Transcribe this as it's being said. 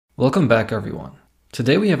Welcome back, everyone.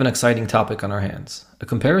 Today we have an exciting topic on our hands, a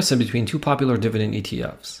comparison between two popular dividend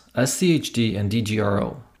ETFs, SCHD and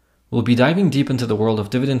DGRO. We'll be diving deep into the world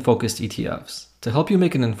of dividend-focused ETFs to help you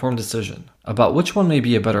make an informed decision about which one may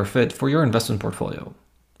be a better fit for your investment portfolio.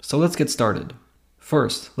 So let's get started.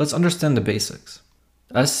 First, let's understand the basics.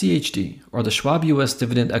 SCHD, or the Schwab US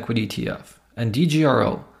Dividend Equity ETF, and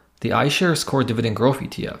DGRO, the iShares Core Dividend Growth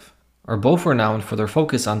ETF, are both renowned for their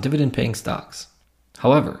focus on dividend-paying stocks.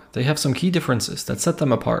 However, they have some key differences that set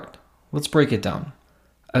them apart. Let's break it down.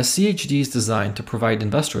 SCHD is designed to provide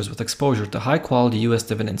investors with exposure to high-quality U.S.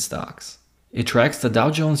 dividend stocks. It tracks the Dow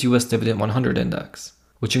Jones U.S. Dividend 100 Index,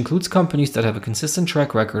 which includes companies that have a consistent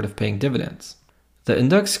track record of paying dividends. The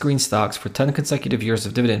index screens stocks for 10 consecutive years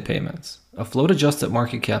of dividend payments, a float-adjusted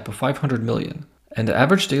market cap of $500 million, and an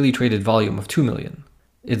average daily traded volume of 2 million.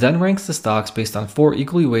 It then ranks the stocks based on 4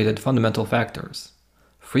 equally weighted fundamental factors: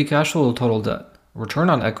 free cash flow to total debt, return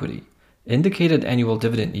on equity, indicated annual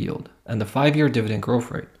dividend yield, and the 5-year dividend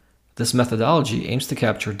growth rate. This methodology aims to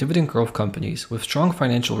capture dividend growth companies with strong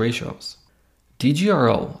financial ratios.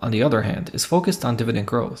 DGRO, on the other hand, is focused on dividend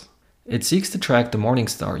growth. It seeks to track the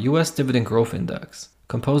Morningstar U.S. Dividend Growth Index,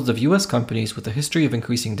 composed of U.S. companies with a history of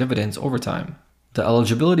increasing dividends over time. The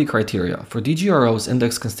eligibility criteria for DGRO's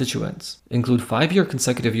index constituents include 5-year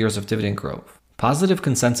consecutive years of dividend growth, positive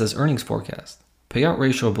consensus earnings forecast, payout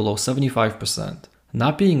ratio below 75%,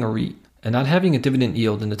 not being a REIT, and not having a dividend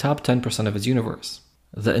yield in the top 10% of its universe.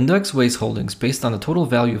 The index weighs holdings based on the total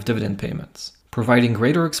value of dividend payments, providing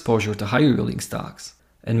greater exposure to higher yielding stocks,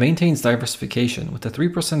 and maintains diversification with a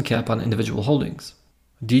 3% cap on individual holdings.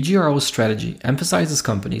 DGRO's strategy emphasizes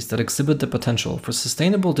companies that exhibit the potential for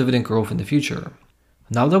sustainable dividend growth in the future.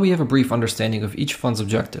 Now that we have a brief understanding of each fund's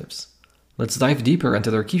objectives, let's dive deeper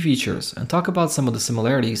into their key features and talk about some of the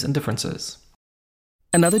similarities and differences.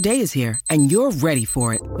 Another day is here, and you're ready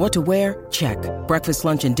for it. What to wear? Check. Breakfast,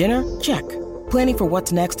 lunch, and dinner? Check. Planning for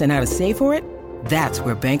what's next and how to save for it? That's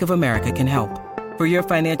where Bank of America can help. For your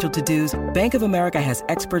financial to-dos, Bank of America has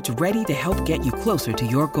experts ready to help get you closer to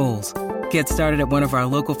your goals. Get started at one of our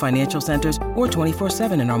local financial centers or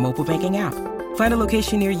 24/7 in our mobile banking app. Find a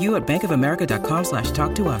location near you at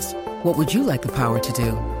bankofamerica.com/talktous. What would you like the power to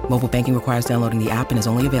do? Mobile banking requires downloading the app and is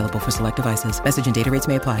only available for select devices. Message and data rates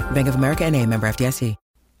may apply. Bank of America N.A., member FDIC.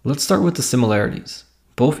 Let's start with the similarities.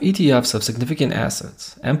 Both ETFs have significant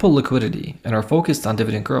assets, ample liquidity, and are focused on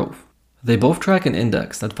dividend growth. They both track an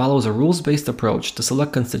index that follows a rules-based approach to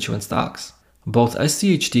select constituent stocks. Both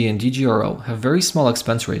SCHD and DGRO have very small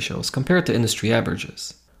expense ratios compared to industry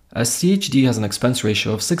averages. SCHD has an expense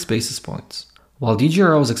ratio of 6 basis points, while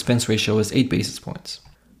DGRO's expense ratio is 8 basis points.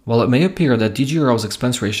 While it may appear that DGRO's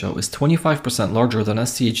expense ratio is 25% larger than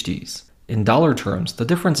SCHD's, in dollar terms, the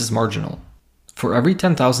difference is marginal. For every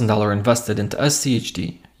 $10,000 invested into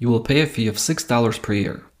SCHD, you will pay a fee of $6 per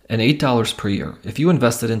year, and $8 per year if you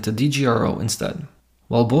invested into DGRO instead.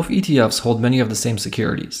 While both ETFs hold many of the same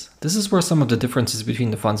securities, this is where some of the differences between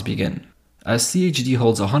the funds begin. SCHD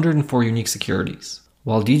holds 104 unique securities,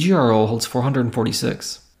 while DGRO holds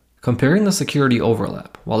 446. Comparing the security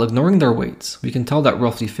overlap, while ignoring their weights, we can tell that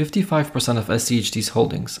roughly 55% of SCHD's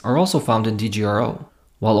holdings are also found in DGRO,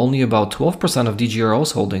 while only about 12% of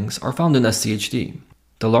DGRO's holdings are found in SCHD.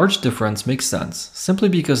 The large difference makes sense simply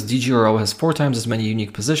because DGRO has 4 times as many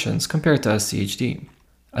unique positions compared to SCHD.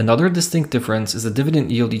 Another distinct difference is the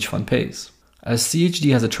dividend yield each fund pays.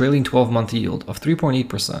 SCHD has a trailing 12-month yield of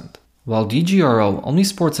 3.8%, while DGRO only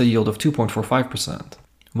sports a yield of 2.45%.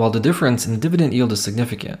 While the difference in the dividend yield is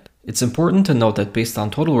significant, it's important to note that based on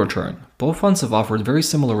total return, both funds have offered very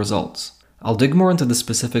similar results. I'll dig more into the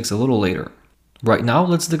specifics a little later. Right now,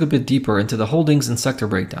 let's dig a bit deeper into the holdings and sector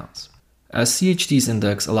breakdowns. SCHD's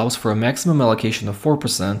index allows for a maximum allocation of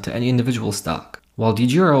 4% to any individual stock, while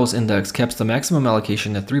DGRO's index caps the maximum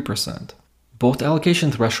allocation at 3%. Both allocation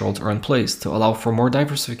thresholds are in place to allow for more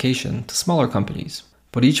diversification to smaller companies,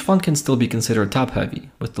 but each fund can still be considered top-heavy,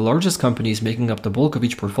 with the largest companies making up the bulk of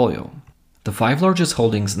each portfolio. The 5 largest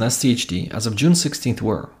holdings in SCHD as of June 16th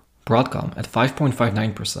were Broadcom at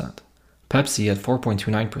 5.59%, Pepsi at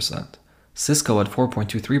 4.29%, Cisco at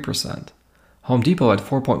 4.23%, Home Depot at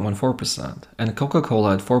 4.14%, and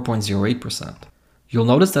Coca-Cola at 4.08%. You'll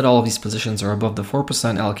notice that all of these positions are above the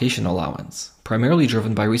 4% allocation allowance, primarily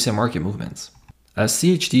driven by recent market movements.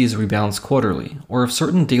 SCHD is rebalanced quarterly, or if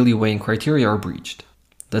certain daily weighing criteria are breached.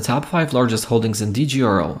 The top 5 largest holdings in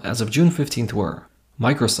DGRO as of June 15th were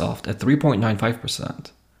Microsoft at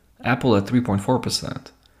 3.95%, Apple at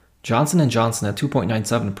 3.4%, Johnson & Johnson at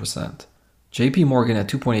 2.97%, JP Morgan at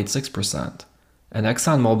 2.86%, and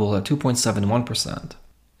ExxonMobil at 2.71%.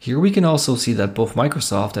 Here we can also see that both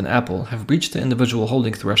Microsoft and Apple have breached the individual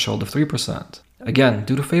holding threshold of 3%, again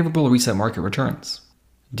due to favorable recent market returns.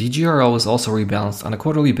 DGRO is also rebalanced on a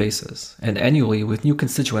quarterly basis and annually with new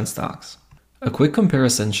constituent stocks. A quick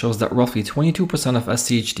comparison shows that roughly 22% of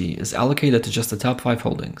SCHD is allocated to just the top 5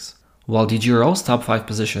 holdings, while DGRO's top 5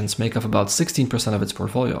 positions make up about 16% of its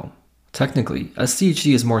portfolio. Technically,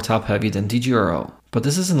 SCHD is more top-heavy than DGRO, but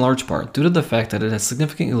this is in large part due to the fact that it has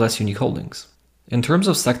significantly less unique holdings. In terms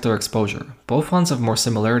of sector exposure, both funds have more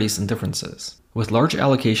similarities than differences, with large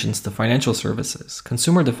allocations to financial services,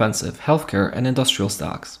 consumer defensive, healthcare, and industrial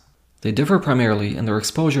stocks. They differ primarily in their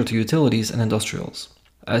exposure to utilities and industrials.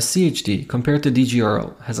 SCHD, compared to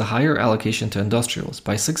DGRO, has a higher allocation to industrials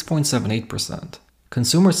by 6.78%,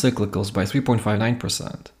 consumer cyclicals by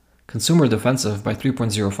 3.59%, consumer defensive by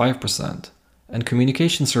 3.05%, and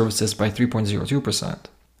communication services by 3.02%.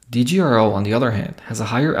 DGRO, on the other hand, has a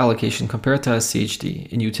higher allocation compared to SCHD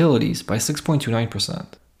in utilities by 6.29%,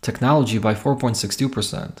 technology by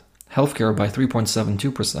 4.62%, healthcare by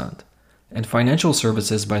 3.72%, and financial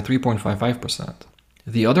services by 3.55%.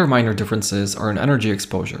 The other minor differences are in energy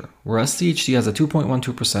exposure, where SCHD has a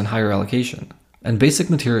 2.12% higher allocation, and basic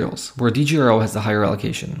materials, where DGRO has the higher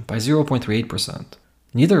allocation by 0.38%.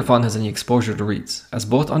 Neither fund has any exposure to REITs, as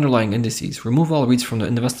both underlying indices remove all REITs from the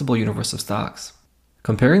investable universe of stocks.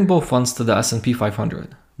 Comparing both funds to the S&P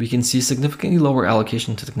 500, we can see significantly lower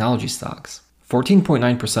allocation to technology stocks,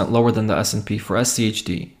 14.9% lower than the S&P for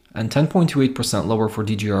SCHD, and 10.28% lower for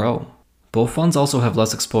DGRO. Both funds also have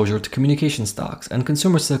less exposure to communication stocks and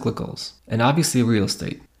consumer cyclicals, and obviously real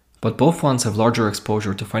estate. But both funds have larger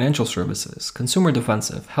exposure to financial services, consumer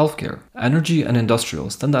defensive, healthcare, energy, and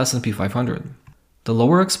industrials than the S&P 500. The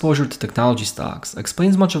lower exposure to technology stocks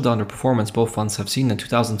explains much of the underperformance both funds have seen in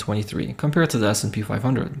 2023 compared to the S&P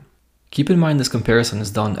 500. Keep in mind this comparison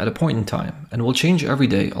is done at a point in time and will change every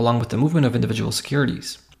day along with the movement of individual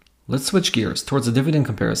securities. Let's switch gears towards a dividend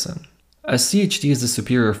comparison. SCHD is the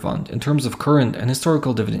superior fund in terms of current and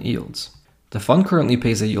historical dividend yields. The fund currently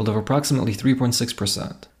pays a yield of approximately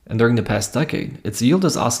 3.6%, and during the past decade, its yield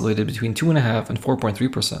has oscillated between 2.5% and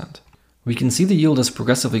 4.3%. We can see the yield has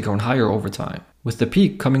progressively grown higher over time, with the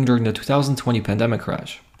peak coming during the 2020 pandemic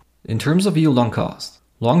crash. In terms of yield on cost,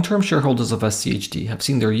 long-term shareholders of SCHD have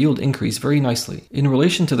seen their yield increase very nicely in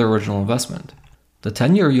relation to their original investment. The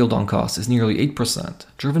 10-year yield on cost is nearly 8%,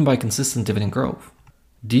 driven by consistent dividend growth.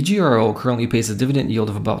 DGRO currently pays a dividend yield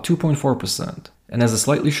of about 2.4% and has a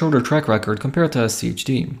slightly shorter track record compared to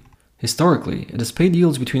SCHD. Historically, it has paid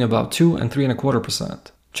yields between about 2 and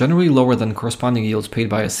 3.25%, generally lower than corresponding yields paid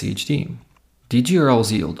by SCHD.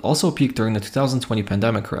 DGRO's yield also peaked during the 2020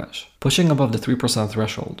 pandemic crash, pushing above the 3%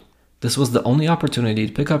 threshold. This was the only opportunity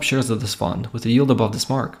to pick up shares of this fund with a yield above this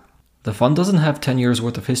mark. The fund doesn't have 10 years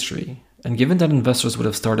worth of history, and given that investors would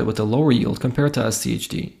have started with a lower yield compared to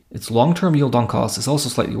SCHD, its long-term yield on cost is also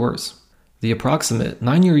slightly worse. The approximate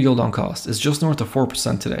 9-year yield on cost is just north of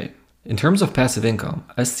 4% today. In terms of passive income,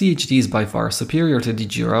 SCHD is by far superior to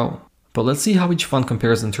DGRO, but let's see how each fund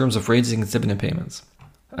compares in terms of raising its dividend payments.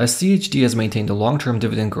 SCHD has maintained a long-term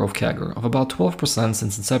dividend growth CAGR of about 12%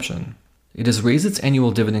 since inception. It has raised its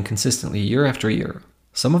annual dividend consistently year after year.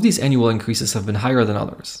 Some of these annual increases have been higher than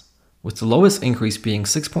others, with the lowest increase being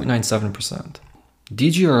 6.97%.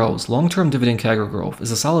 DGRO's long-term dividend CAGR growth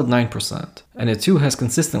is a solid 9%, and it too has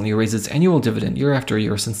consistently raised its annual dividend year after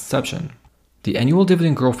year since inception. The annual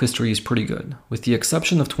dividend growth history is pretty good, with the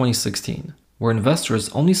exception of 2016, where investors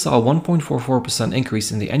only saw a 1.44%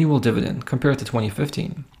 increase in the annual dividend compared to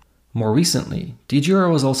 2015. More recently,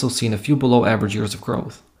 DGRO has also seen a few below-average years of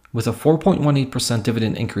growth, with a 4.18%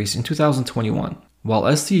 dividend increase in 2021, while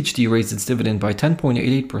SCHD raised its dividend by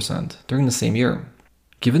 10.88% during the same year.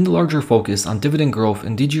 Given the larger focus on dividend growth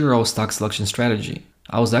in DGRO's stock selection strategy,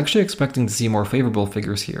 I was actually expecting to see more favorable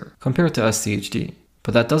figures here compared to SCHD,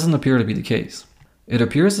 but that doesn't appear to be the case. It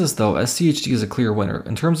appears as though SCHD is a clear winner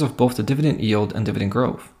in terms of both the dividend yield and dividend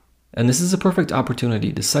growth. And this is a perfect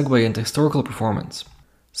opportunity to segue into historical performance.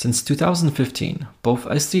 Since 2015, both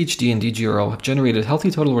SCHD and DGRO have generated healthy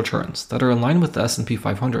total returns that are in line with the S&P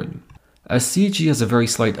 500. SCHD has a very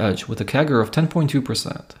slight edge with a CAGR of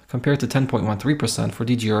 10.2% compared to 10.13% for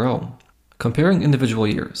DGRO. Comparing individual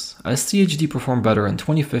years, SCHD performed better in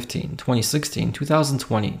 2015, 2016,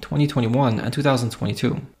 2020, 2021, and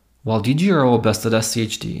 2022, while DGRO bested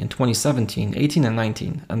SCHD in 2017, 18, and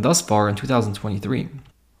 19, and thus far in 2023.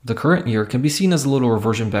 The current year can be seen as a little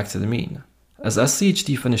reversion back to the mean, as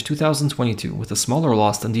SCHD finished 2022 with a smaller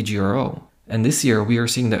loss than DGRO, and this year we are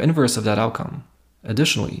seeing the inverse of that outcome.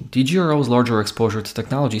 Additionally, DGRO's larger exposure to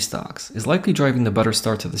technology stocks is likely driving the better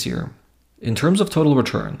start to this year. In terms of total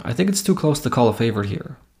return, I think it's too close to call a favorite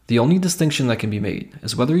here. The only distinction that can be made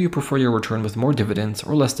is whether you prefer your return with more dividends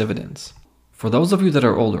or less dividends. For those of you that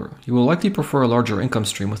are older, you will likely prefer a larger income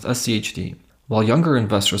stream with SCHD, while younger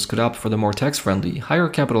investors could opt for the more tax-friendly, higher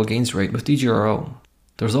capital gains rate with DGRO.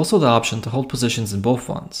 There's also the option to hold positions in both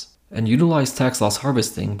funds, and utilize tax loss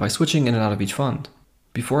harvesting by switching in and out of each fund.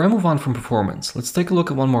 Before I move on from performance, let's take a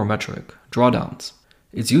look at one more metric, drawdowns.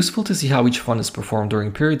 It's useful to see how each fund is performed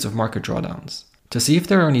during periods of market drawdowns, to see if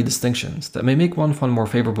there are any distinctions that may make one fund more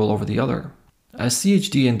favorable over the other.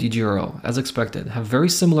 SCHD and DGRO, as expected, have very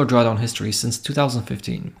similar drawdown histories since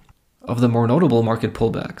 2015. Of the more notable market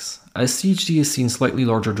pullbacks, SCHD has seen slightly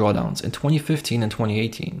larger drawdowns in 2015 and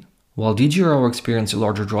 2018, while DGRO experienced a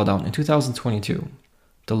larger drawdown in 2022.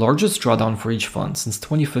 The largest drawdown for each fund since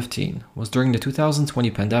 2015 was during the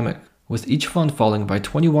 2020 pandemic, with each fund falling by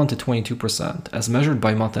 21 to 22% as measured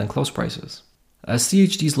by month-end close prices.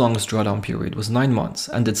 SCHD's longest drawdown period was 9 months,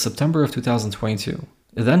 ended September of 2022.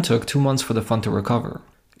 It then took 2 months for the fund to recover.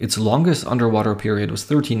 Its longest underwater period was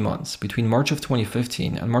 13 months, between March of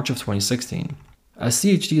 2015 and March of 2016.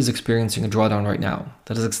 SCHD is experiencing a drawdown right now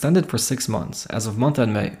that has extended for 6 months as of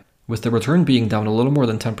month-end May, with the return being down a little more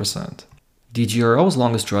than 10%. DGRO's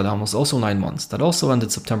longest drawdown was also 9 months, that also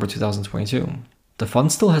ended September 2022. The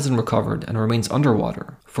fund still hasn't recovered and remains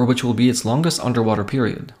underwater, for which will be its longest underwater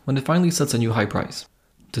period when it finally sets a new high price.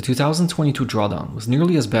 The 2022 drawdown was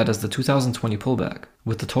nearly as bad as the 2020 pullback,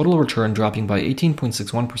 with the total return dropping by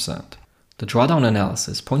 18.61%. The drawdown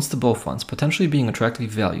analysis points to both funds potentially being attractively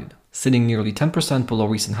valued, sitting nearly 10% below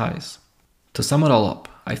recent highs. To sum it all up,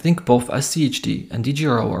 I think both SCHD and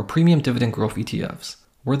DGRO are premium dividend growth ETFs,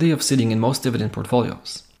 worthy of sitting in most dividend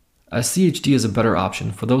portfolios. SCHD is a better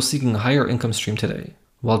option for those seeking a higher income stream today,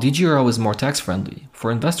 while DGRO is more tax-friendly for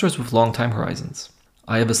investors with long time horizons.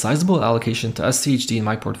 I have a sizable allocation to SCHD in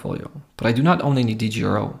my portfolio, but I do not own any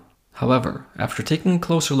DGRO. However, after taking a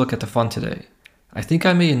closer look at the fund today, I think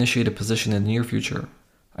I may initiate a position in the near future.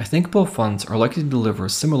 I think both funds are likely to deliver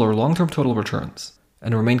similar long-term total returns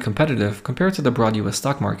and remain competitive compared to the broad US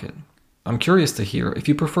stock market. I'm curious to hear if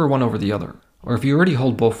you prefer one over the other, or if you already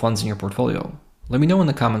hold both funds in your portfolio. Let me know in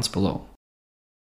the comments below.